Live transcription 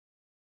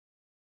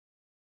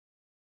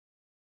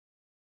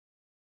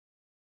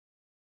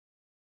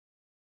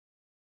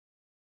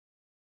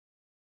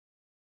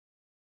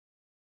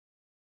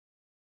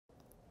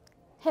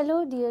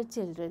Hello dear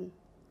children,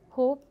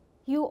 hope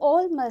you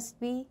all must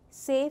be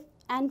safe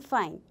and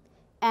fine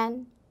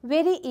and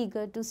very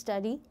eager to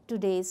study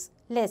today's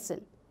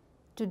lesson.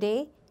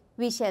 Today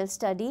we shall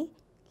study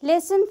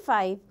lesson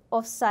 5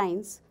 of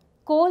science,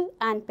 coal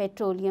and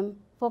petroleum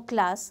for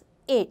class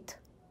 8th.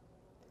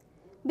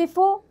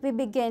 Before we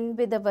begin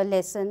with our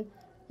lesson,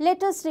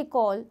 let us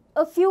recall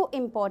a few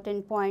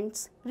important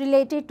points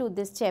related to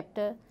this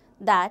chapter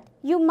that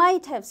you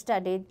might have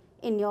studied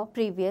in your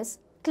previous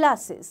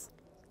classes.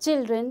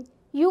 Children,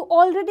 you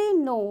already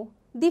know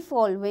the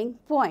following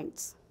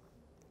points.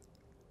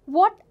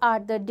 What are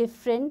the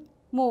different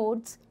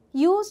modes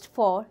used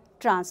for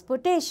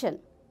transportation?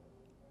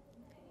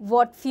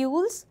 What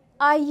fuels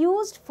are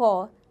used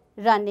for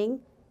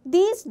running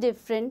these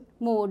different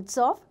modes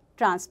of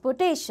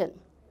transportation?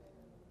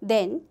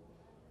 Then,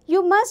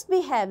 you must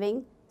be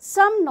having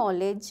some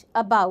knowledge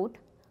about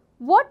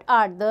what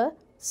are the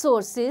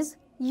sources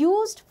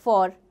used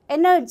for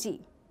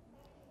energy.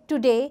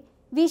 Today,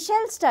 we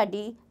shall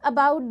study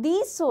about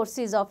these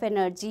sources of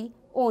energy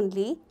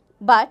only,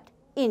 but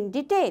in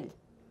detail.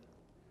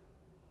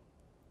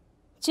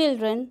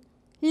 Children,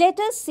 let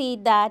us see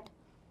that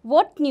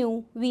what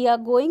new we are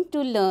going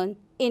to learn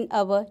in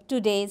our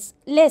today's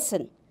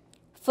lesson.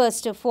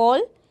 First of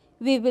all,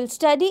 we will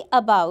study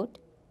about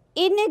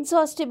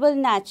inexhaustible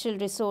natural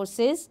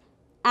resources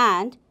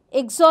and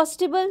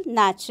exhaustible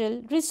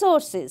natural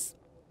resources.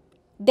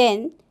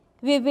 Then,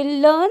 we will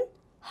learn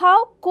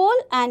how coal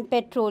and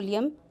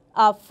petroleum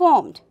are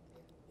formed.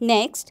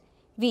 Next,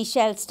 we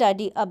shall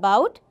study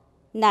about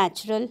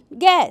natural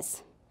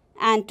gas,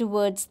 and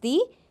towards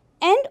the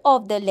end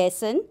of the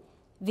lesson,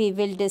 we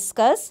will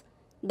discuss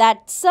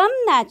that some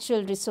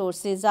natural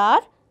resources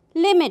are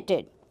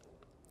limited.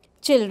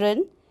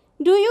 Children,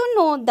 do you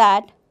know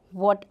that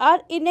what are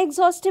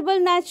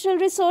inexhaustible natural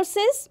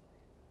resources?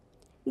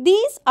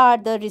 These are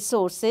the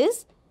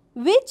resources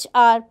which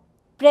are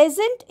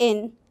present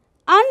in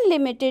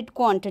unlimited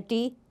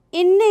quantity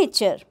in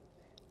nature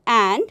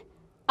and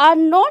are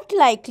not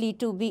likely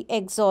to be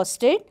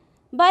exhausted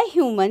by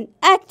human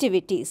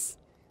activities.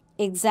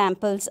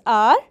 Examples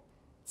are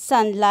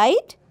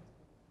sunlight,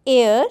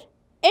 air,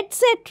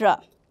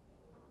 etc.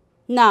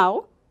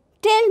 Now,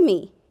 tell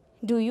me,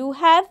 do you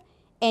have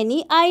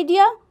any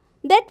idea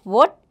that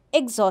what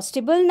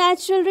exhaustible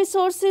natural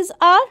resources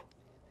are?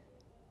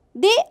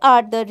 They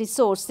are the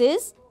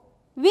resources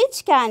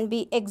which can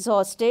be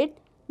exhausted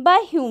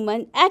by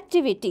human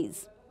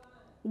activities.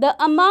 The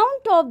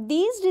amount of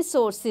these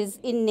resources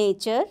in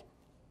nature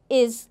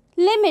is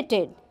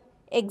limited.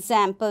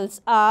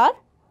 Examples are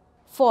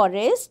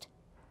forest,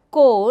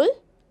 coal,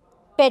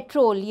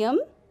 petroleum,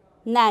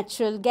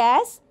 natural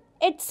gas,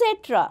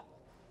 etc.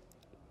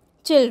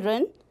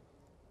 Children,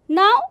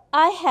 now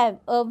I have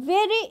a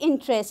very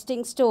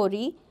interesting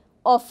story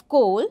of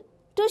coal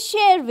to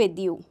share with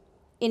you.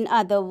 In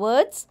other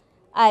words,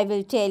 I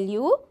will tell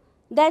you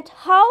that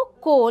how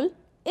coal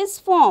is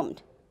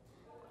formed.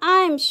 I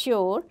am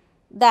sure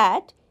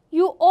that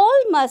you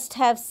all must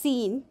have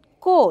seen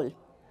coal.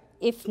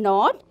 If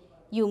not,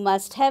 you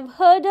must have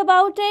heard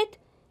about it.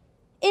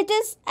 It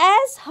is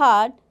as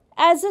hard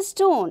as a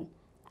stone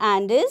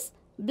and is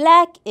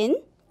black in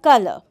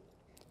color.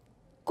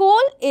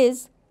 Coal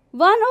is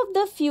one of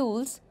the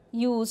fuels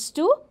used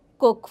to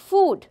cook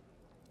food.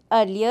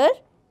 Earlier,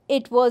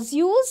 it was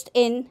used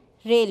in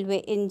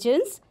railway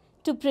engines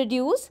to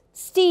produce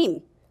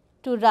steam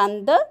to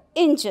run the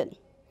engine.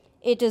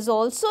 It is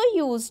also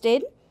used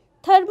in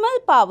thermal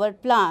power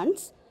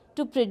plants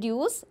to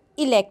produce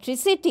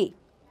electricity.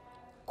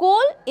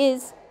 Coal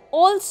is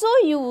also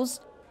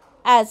used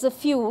as a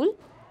fuel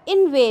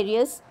in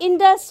various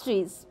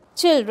industries.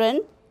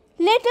 Children,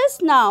 let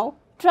us now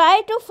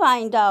try to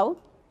find out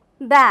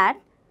that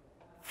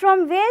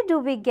from where do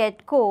we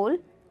get coal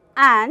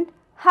and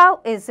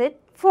how is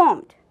it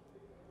formed.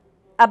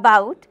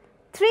 About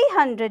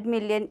 300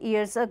 million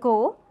years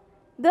ago,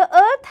 the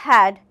earth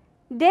had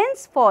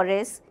dense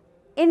forests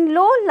in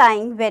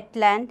low-lying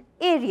wetland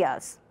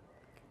areas.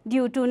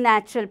 Due to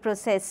natural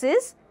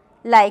processes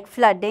like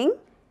flooding,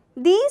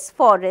 these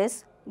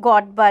forests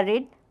got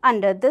buried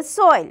under the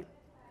soil.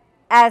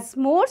 As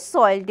more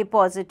soil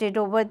deposited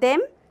over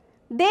them,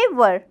 they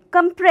were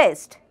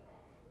compressed.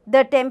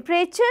 The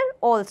temperature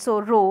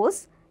also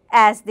rose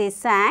as they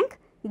sank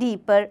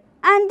deeper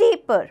and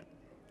deeper.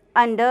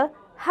 Under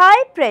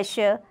high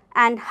pressure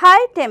and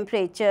high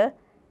temperature,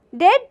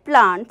 dead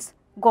plants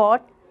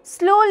got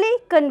slowly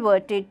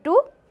converted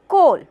to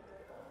coal.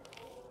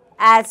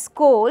 As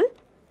coal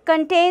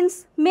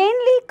contains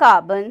mainly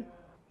carbon,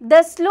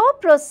 the slow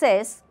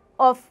process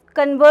of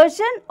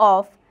conversion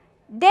of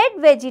dead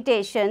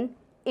vegetation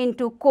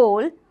into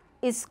coal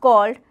is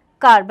called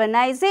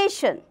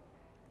carbonization.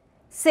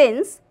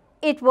 Since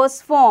it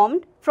was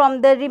formed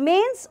from the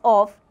remains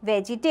of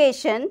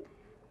vegetation,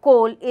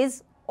 coal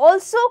is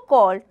also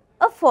called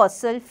a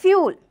fossil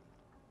fuel.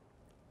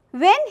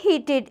 When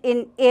heated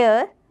in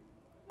air,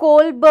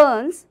 coal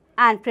burns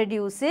and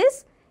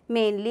produces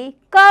mainly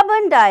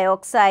carbon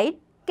dioxide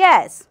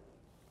gas.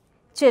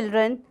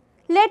 Children,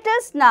 let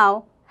us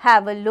now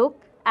have a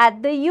look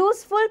at the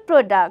useful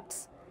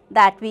products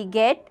that we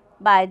get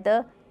by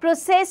the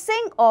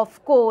processing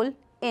of coal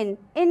in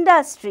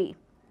industry.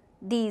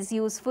 These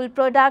useful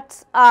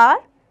products are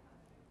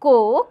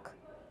coke,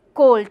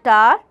 coal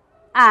tar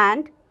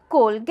and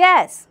coal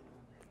gas.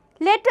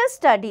 Let us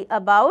study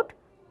about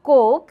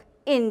coke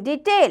in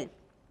detail.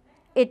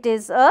 It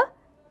is a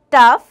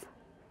tough,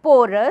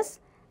 porous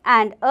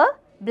and a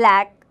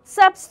black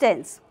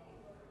substance.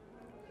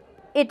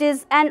 It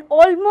is an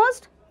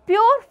almost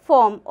pure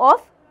form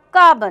of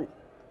carbon.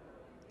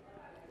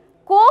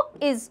 Coke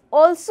is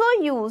also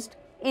used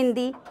in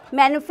the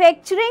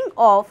manufacturing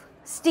of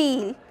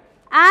steel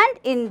and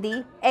in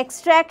the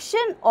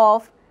extraction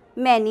of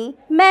many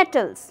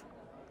metals.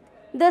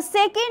 The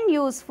second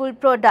useful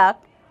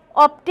product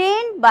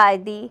obtained by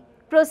the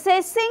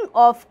processing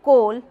of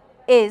coal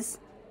is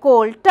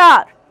coal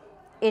tar.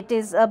 It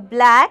is a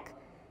black,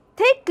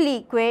 thick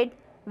liquid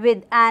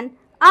with an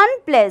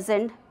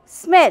unpleasant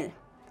smell.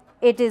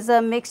 It is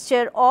a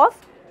mixture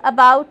of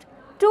about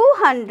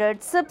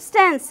 200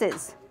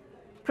 substances.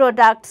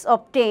 Products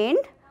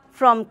obtained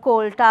from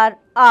coal tar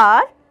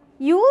are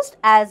used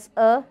as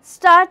a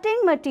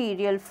starting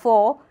material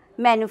for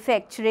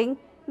manufacturing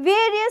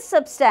various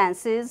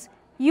substances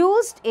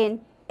used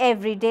in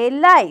everyday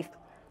life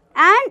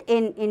and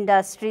in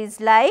industries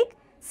like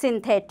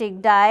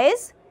synthetic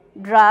dyes,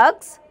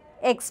 drugs,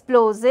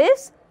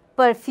 explosives,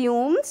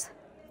 perfumes,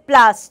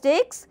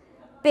 plastics,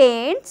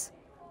 paints,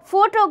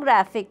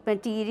 photographic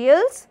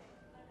materials,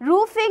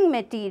 roofing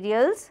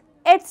materials,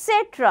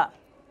 etc.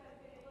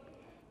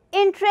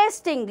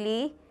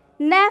 Interestingly,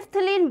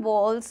 naphthalene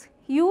balls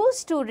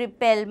used to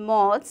repel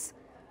moths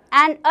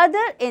and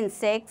other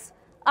insects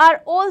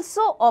are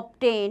also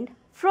obtained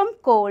from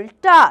coal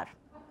tar.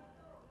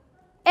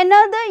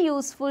 Another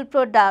useful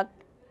product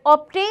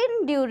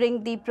obtained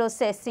during the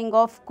processing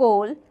of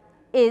coal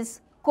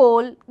is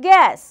coal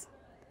gas.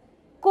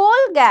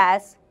 Coal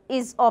gas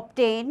is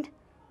obtained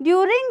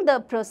during the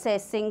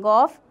processing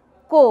of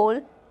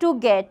coal to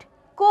get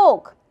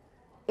coke.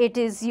 It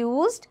is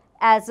used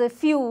as a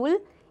fuel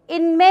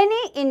in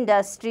many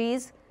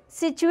industries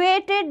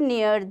situated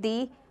near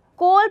the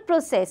coal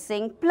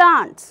processing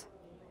plants.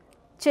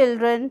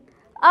 Children,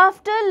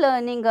 after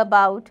learning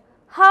about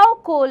how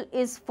coal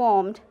is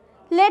formed,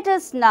 let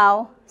us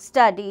now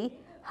study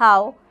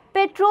how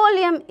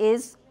petroleum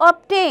is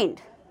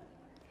obtained.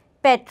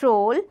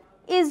 Petrol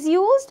is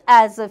used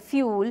as a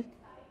fuel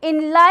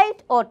in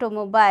light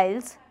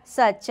automobiles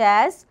such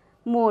as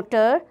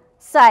motor,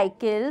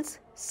 cycles,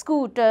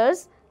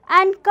 scooters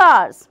and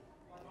cars.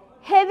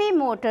 Heavy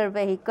motor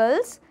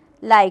vehicles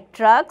like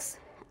trucks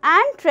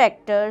and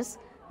tractors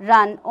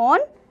run on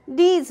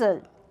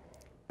diesel.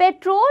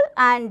 Petrol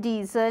and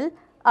diesel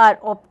are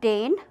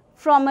obtained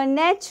from a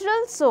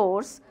natural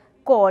source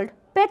called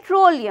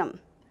petroleum.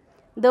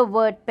 The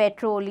word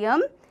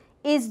petroleum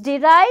is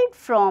derived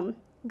from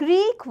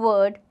Greek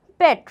word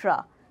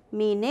petra,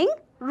 meaning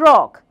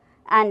rock,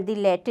 and the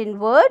Latin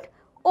word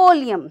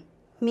oleum,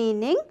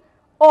 meaning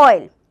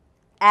oil,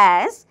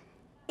 as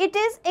it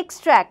is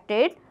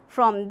extracted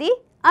from the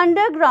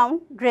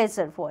underground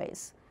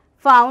reservoirs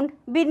found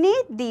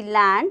beneath the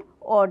land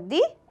or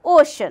the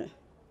ocean.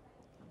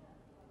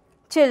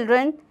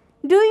 Children,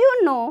 do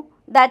you know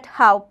that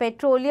how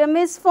petroleum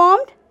is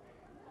formed?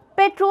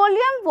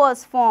 Petroleum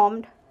was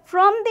formed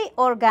from the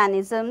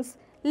organisms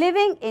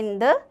living in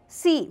the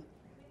sea.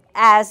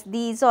 As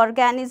these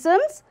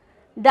organisms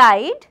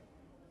died,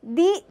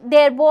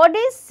 their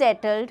bodies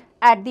settled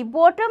at the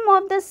bottom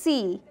of the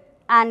sea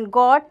and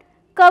got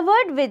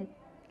covered with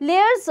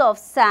layers of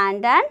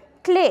sand and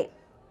clay.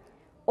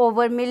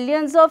 Over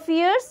millions of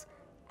years,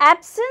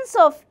 absence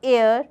of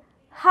air,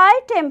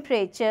 high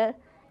temperature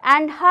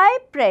and high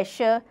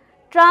pressure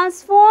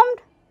transformed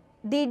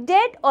the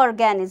dead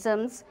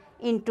organisms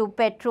into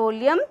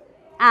petroleum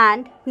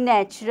and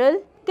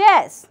natural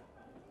gas.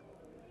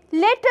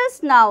 Let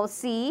us now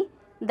see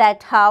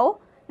that how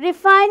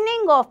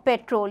refining of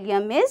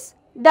petroleum is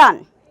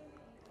done.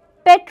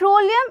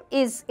 Petroleum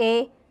is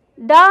a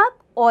dark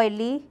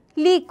oily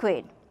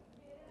liquid.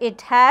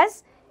 It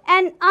has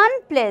an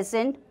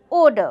unpleasant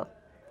odor.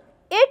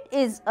 It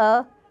is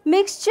a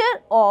mixture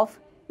of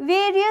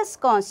various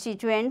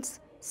constituents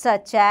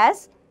such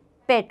as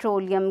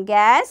petroleum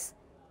gas,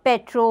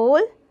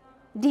 petrol,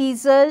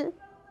 diesel,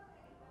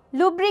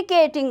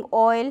 lubricating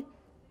oil,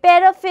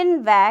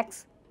 paraffin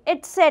wax,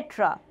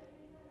 etc.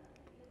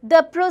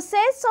 The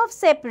process of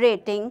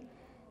separating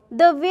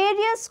the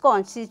various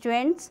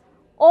constituents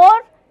or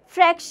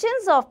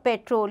fractions of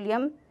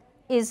petroleum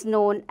is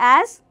known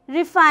as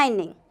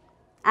refining,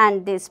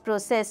 and this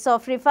process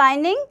of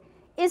refining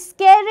is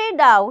carried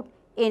out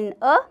in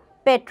a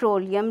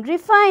petroleum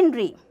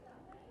refinery.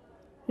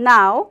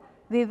 Now,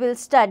 we will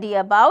study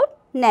about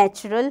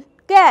natural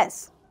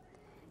gas.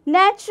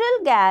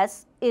 Natural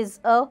gas is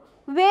a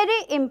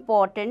very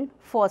important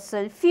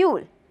fossil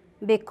fuel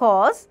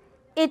because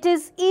it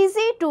is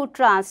easy to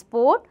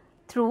transport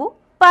through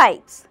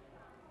pipes.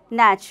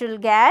 Natural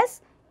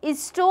gas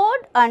is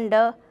stored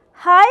under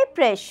high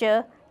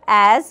pressure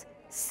as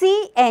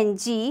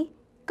CNG,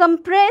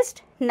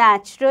 compressed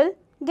natural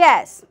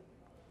gas.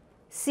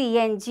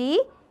 CNG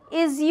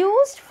is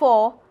used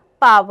for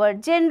power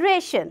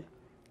generation.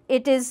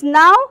 It is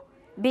now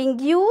being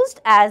used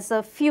as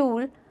a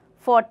fuel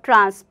for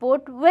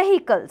transport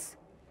vehicles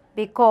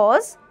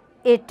because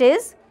it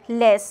is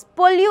less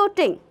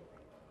polluting.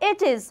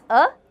 It is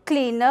a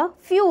cleaner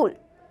fuel.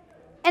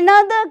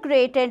 Another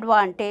great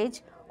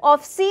advantage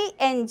of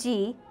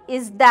CNG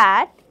is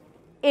that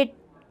it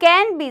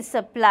can be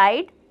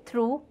supplied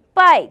through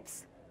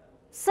pipes.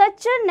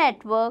 Such a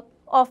network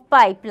of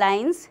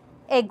pipelines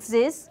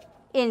exists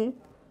in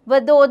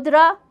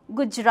Vadodara,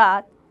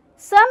 Gujarat,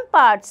 some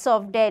parts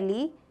of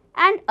Delhi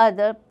and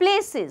other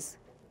places.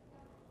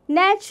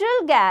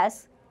 Natural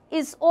gas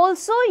is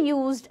also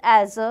used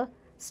as a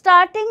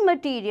starting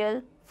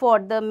material for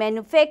the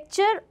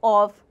manufacture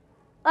of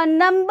a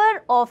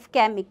number of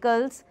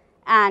chemicals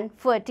and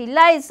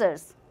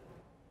fertilizers.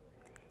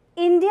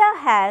 India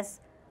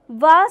has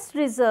vast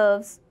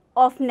reserves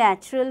of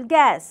natural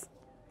gas.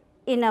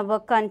 In our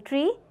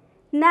country,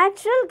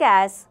 natural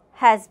gas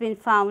has been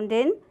found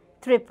in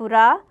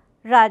Tripura,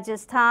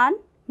 Rajasthan,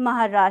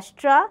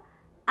 Maharashtra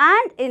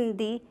and in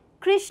the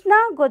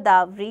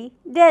Krishna-Godavari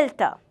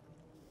Delta.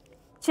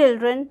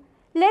 Children,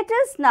 let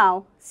us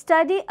now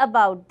study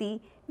about the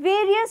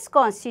various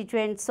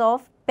constituents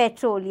of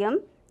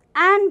petroleum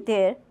and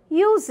their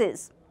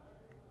uses.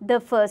 The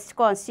first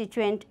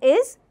constituent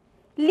is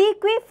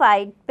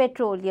liquefied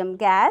petroleum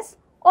gas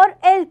or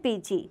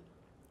LPG.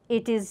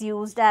 It is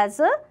used as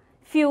a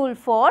fuel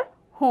for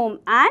home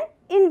and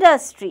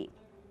industry.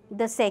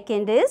 The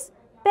second is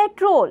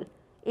petrol.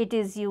 It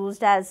is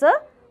used as a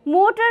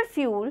motor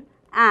fuel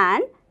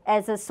and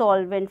as a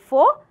solvent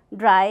for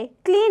dry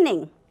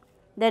cleaning.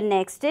 The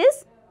next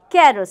is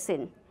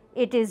kerosene.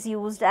 It is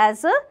used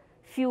as a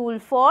fuel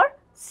for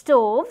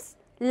stoves,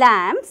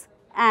 lamps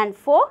and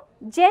for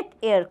jet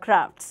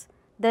aircrafts.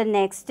 The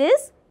next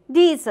is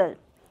diesel.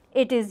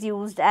 It is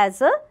used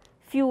as a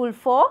fuel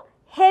for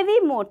heavy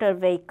motor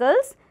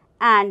vehicles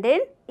and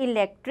in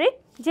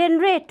electric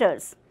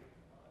generators.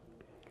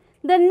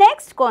 The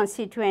next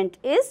constituent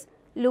is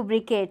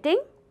lubricating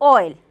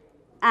oil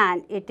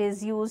and it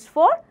is used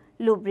for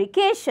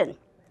lubrication.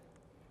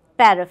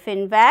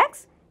 Paraffin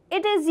wax.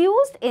 It is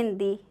used in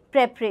the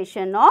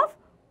preparation of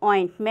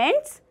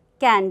ointments,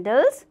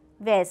 candles,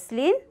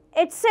 Vaseline,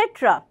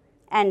 etc.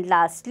 And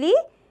lastly,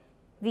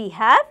 we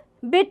have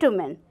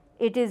bitumen.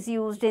 It is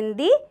used in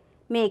the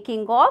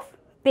making of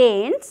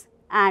paints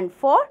and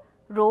for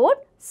road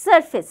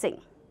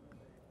surfacing.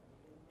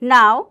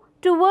 Now,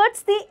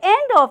 towards the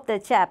end of the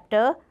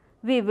chapter,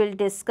 we will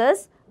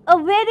discuss a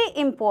very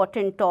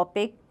important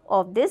topic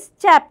of this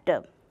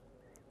chapter.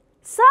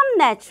 Some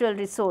natural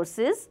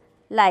resources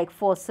like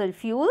fossil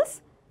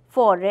fuels,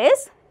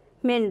 forests,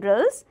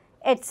 minerals,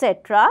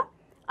 etc.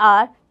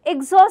 are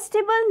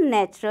exhaustible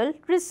natural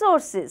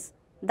resources.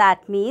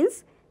 That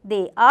means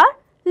they are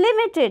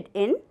limited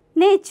in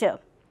nature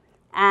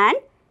and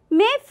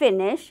may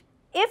finish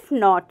if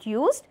not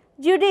used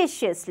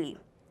judiciously.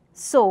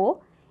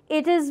 So,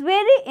 it is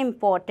very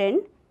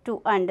important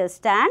to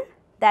understand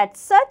that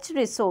such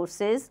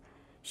resources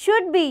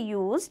should be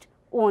used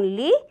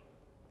only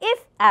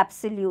if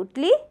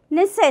absolutely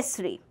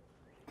necessary.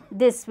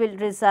 This will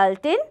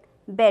result in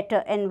better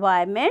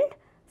environment,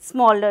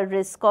 smaller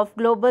risk of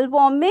global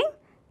warming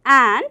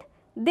and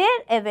their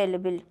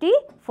availability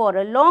for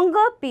a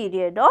longer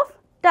period of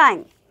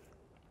time.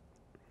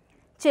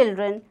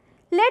 Children,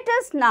 let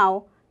us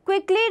now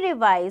quickly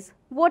revise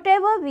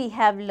whatever we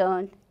have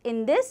learned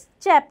in this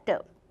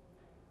chapter.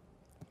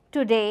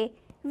 Today,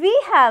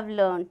 we have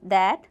learned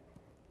that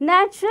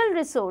natural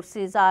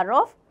resources are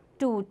of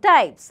two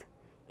types,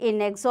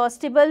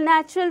 inexhaustible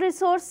natural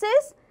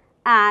resources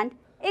and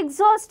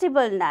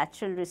exhaustible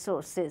natural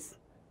resources.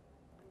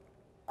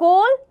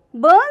 Coal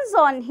burns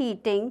on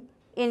heating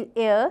in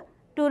air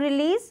to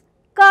release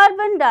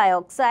carbon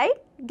dioxide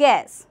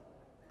gas.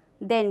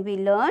 Then we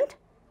learned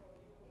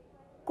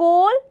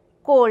coal,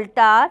 coal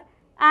tar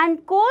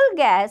and coal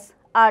gas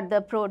are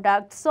the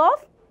products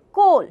of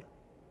coal.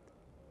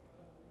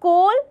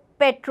 Coal,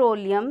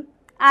 petroleum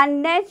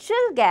and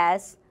natural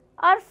gas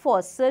are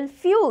fossil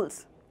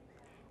fuels.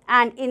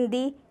 And in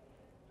the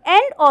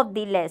end of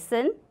the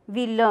lesson,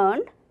 we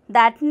learned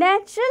that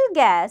natural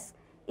gas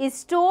is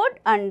stored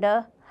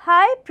under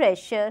high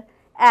pressure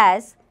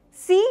as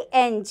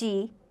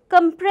CNG,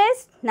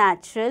 compressed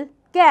natural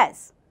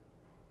gas.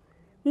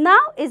 Now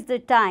is the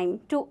time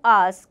to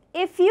ask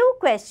a few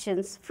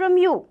questions from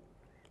you.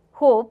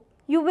 Hope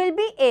you will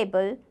be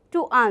able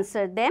to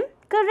answer them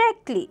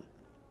correctly.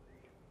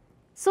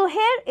 So,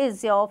 here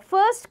is your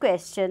first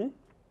question.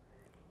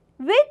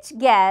 Which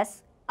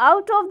gas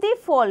out of the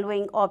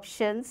following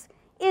options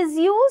is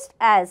used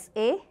as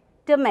a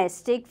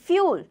domestic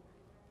fuel?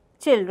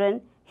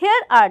 Children,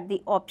 here are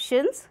the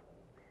options: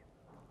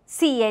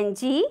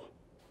 CNG,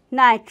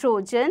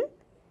 nitrogen,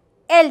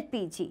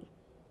 LPG.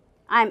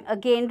 I am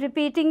again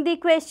repeating the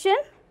question.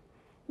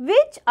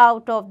 Which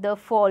out of the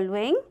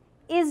following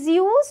is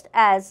used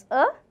as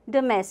a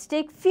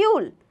domestic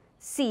fuel?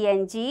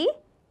 CNG,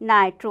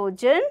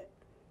 nitrogen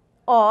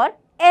or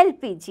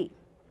LPG?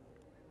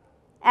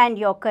 And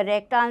your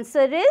correct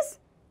answer is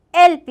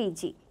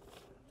LPG.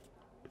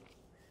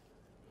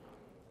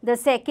 The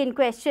second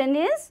question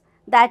is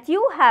that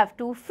you have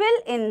to fill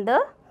in the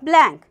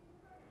blank.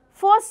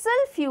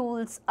 Fossil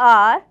fuels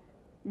are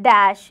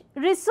dash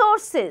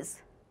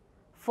resources.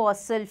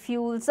 Fossil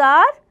fuels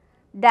are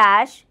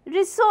dash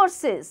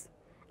resources,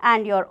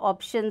 and your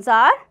options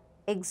are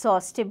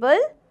exhaustible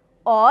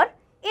or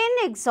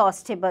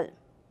inexhaustible.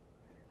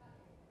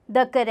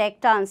 The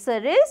correct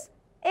answer is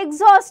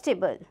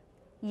exhaustible.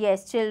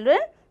 Yes, children,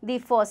 the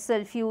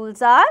fossil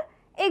fuels are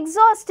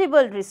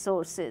exhaustible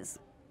resources.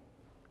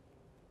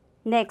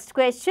 Next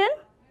question.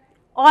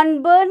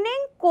 On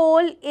burning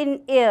coal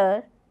in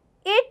air,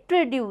 it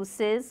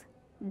produces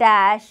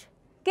dash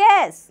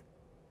gas.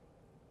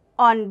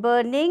 On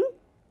burning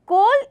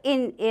coal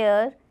in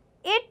air,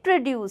 it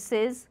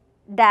produces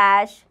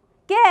dash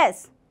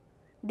gas.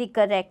 The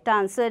correct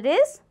answer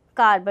is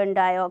carbon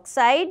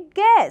dioxide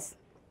gas.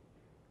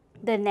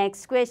 The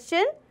next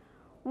question.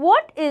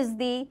 What is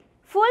the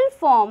full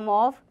form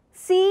of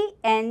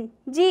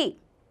CNG?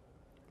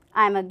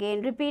 I am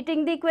again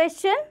repeating the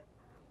question.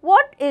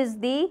 What is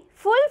the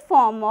full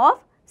form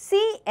of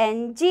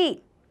CNG?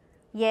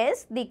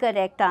 Yes, the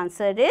correct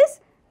answer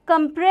is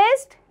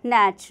compressed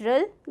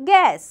natural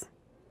gas.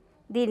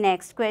 The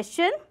next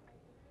question.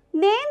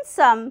 Name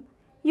some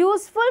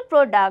useful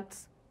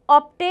products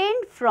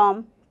obtained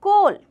from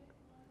coal.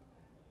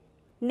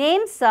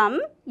 Name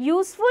some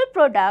useful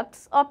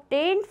products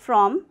obtained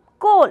from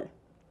coal.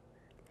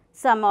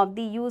 Some of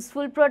the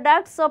useful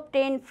products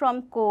obtained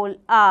from coal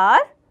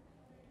are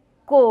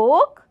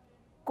coke,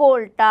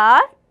 coal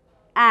tar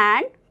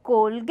and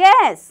coal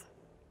gas.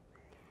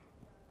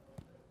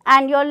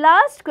 And your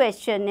last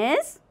question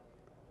is,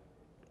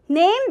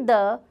 name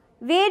the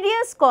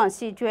various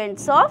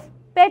constituents of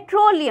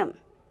petroleum.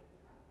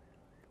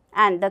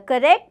 And the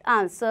correct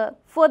answer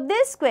for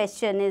this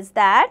question is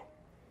that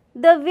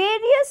the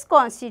various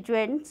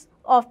constituents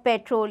of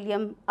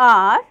petroleum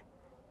are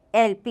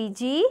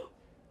LPG,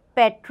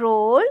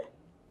 petrol,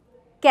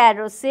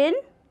 kerosene,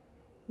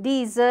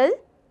 diesel,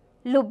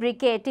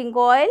 lubricating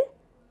oil,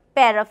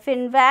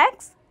 paraffin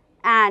wax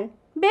and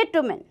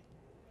bitumen.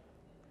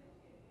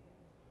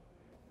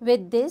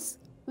 With this,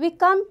 we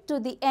come to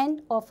the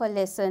end of our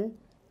lesson,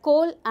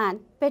 Coal and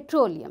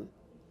Petroleum.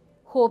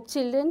 Hope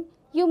children,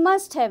 you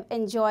must have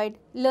enjoyed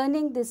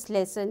learning this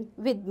lesson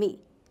with me.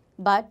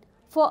 But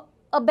for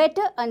a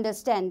better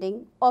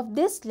understanding of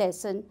this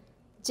lesson,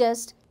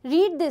 just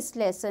read this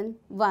lesson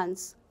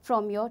once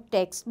from your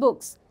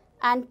textbooks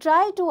and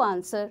try to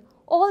answer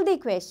all the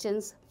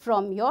questions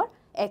from your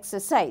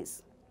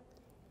exercise.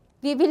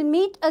 We will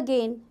meet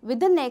again with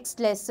the next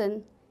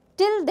lesson.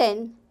 Till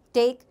then,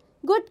 take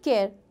good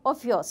care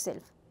of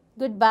yourself.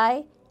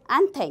 Goodbye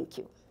and thank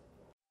you.